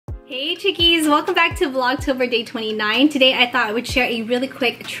Hey chickies, welcome back to Vlogtober day 29. Today I thought I would share a really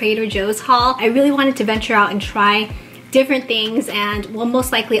quick Trader Joe's haul. I really wanted to venture out and try different things and will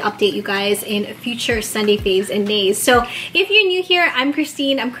most likely update you guys in future Sunday faves and days. So if you're new here, I'm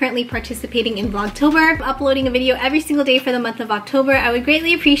Christine. I'm currently participating in Vlogtober. I'm uploading a video every single day for the month of October. I would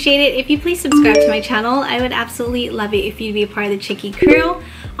greatly appreciate it if you please subscribe to my channel. I would absolutely love it if you'd be a part of the Chickie crew.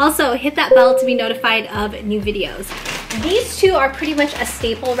 Also, hit that bell to be notified of new videos. These two are pretty much a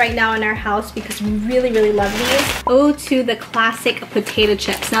staple right now in our house because we really love these. Oh, to the classic potato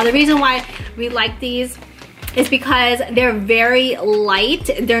chips. Now the reason why we like these is because they're very light.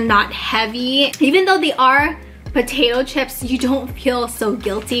 They're not heavy. Even though they are potato chips, you don't feel so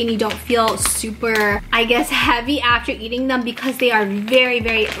guilty and you don't feel super, I guess, heavy after eating them because they are very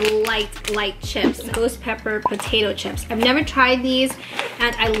light chips. Ghost pepper potato chips. I've never tried these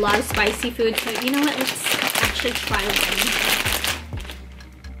and I love spicy food, so you know what, let's actually try one.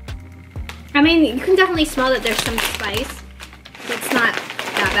 I mean, you can definitely smell that there's some spice, but it's not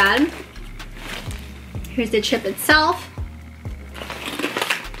that bad. Here's the chip itself.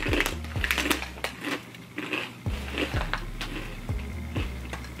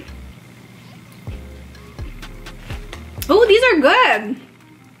 Oh, these are good.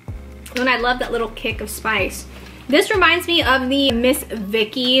 And I love that little kick of spice. This reminds me of the Miss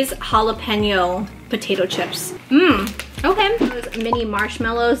Vicky's jalapeno potato chips. Okay. Those mini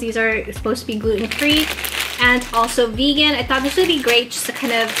marshmallows. These are supposed to be gluten-free and also vegan. I thought this would be great just to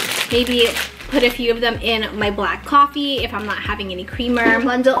kind of maybe put a few of them in my black coffee if I'm not having any creamer. A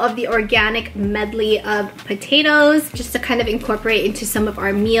bundle of the organic medley of potatoes just to kind of incorporate into some of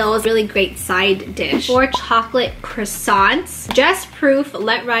our meals. Really great side dish. 4 chocolate croissants, just proof,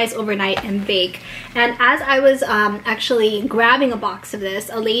 let rise overnight and bake. And as I was actually grabbing a box of this,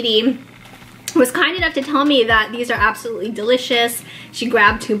 a lady was kind enough to tell me that these are absolutely delicious. She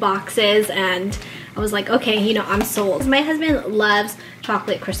grabbed 2 boxes and I was like, okay, you know, I'm sold. My husband loves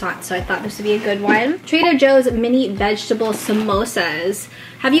chocolate croissants, so I thought this would be a good one. Trader Joe's mini vegetable samosas.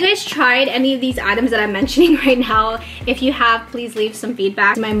 Have you guys tried any of these items that I'm mentioning right now? If you have, please leave some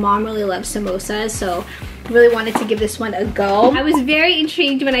feedback. My mom really loves samosas, so really wanted to give this one a go. I was very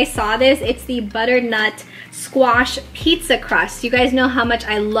intrigued when I saw this. It's the butternut squash pizza crust. You guys know how much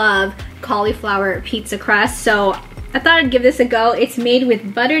I love cauliflower pizza crust, so I thought I'd give this a go. It's made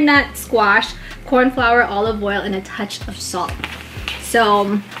with butternut squash, corn flour, olive oil, and a touch of salt.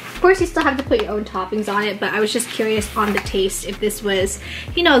 So, of course, you still have to put your own toppings on it, but I was just curious on the taste if this was,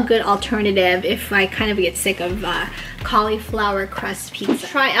 you know, a good alternative if I kind of get sick of cauliflower crust pizza.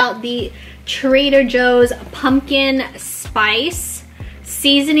 Try out the Trader Joe's pumpkin spice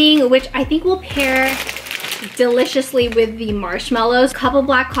seasoning, which I think will pair deliciously with the marshmallows. Couple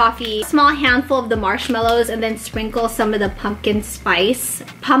black coffee, small handful of the marshmallows, and then sprinkle some of the pumpkin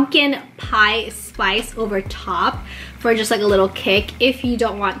pie spice over top for just like a little kick if you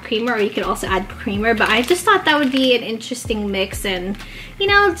don't want creamer, or you can also add creamer. But I just thought that would be an interesting mix and, you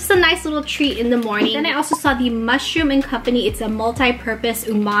know, just a nice little treat in the morning. Then I also saw the Mushroom and Company. It's a multi-purpose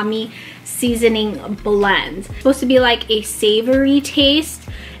umami seasoning blend. It's supposed to be like a savory taste,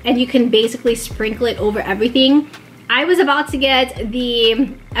 and you can basically sprinkle it over everything. I was about to get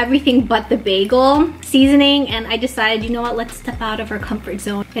the everything but the bagel seasoning, and I decided, you know what, let's step out of our comfort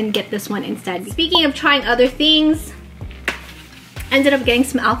zone and get this one instead. Speaking of trying other things, ended up getting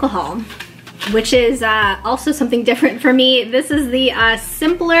some alcohol, which is also something different for me. This is the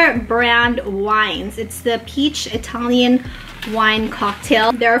Simpler brand wines. It's the peach Italian wine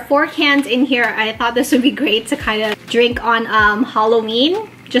cocktail. There are 4 cans in here. I thought this would be great to kind of drink on Halloween,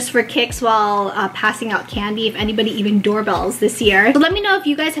 just for kicks while passing out candy, if anybody even doorbells this year. So let me know if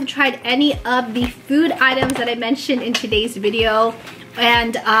you guys have tried any of the food items that I mentioned in today's video,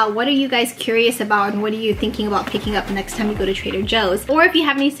 and what are you guys curious about, and what are you thinking about picking up next time you go to Trader Joe's? Or if you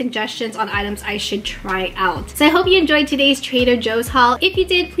have any suggestions on items I should try out. So I hope you enjoyed today's Trader Joe's haul. If you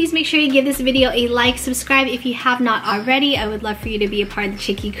did, please make sure you give this video a like, subscribe if you have not already. I would love for you to be a part of the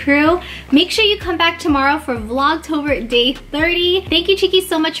Chickie crew. Make sure you come back tomorrow for Vlogtober day 30. Thank you, Chickies,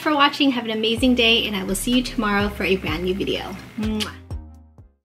 so much for watching. Have an amazing day, and I will see you tomorrow for a brand new video. Mwah.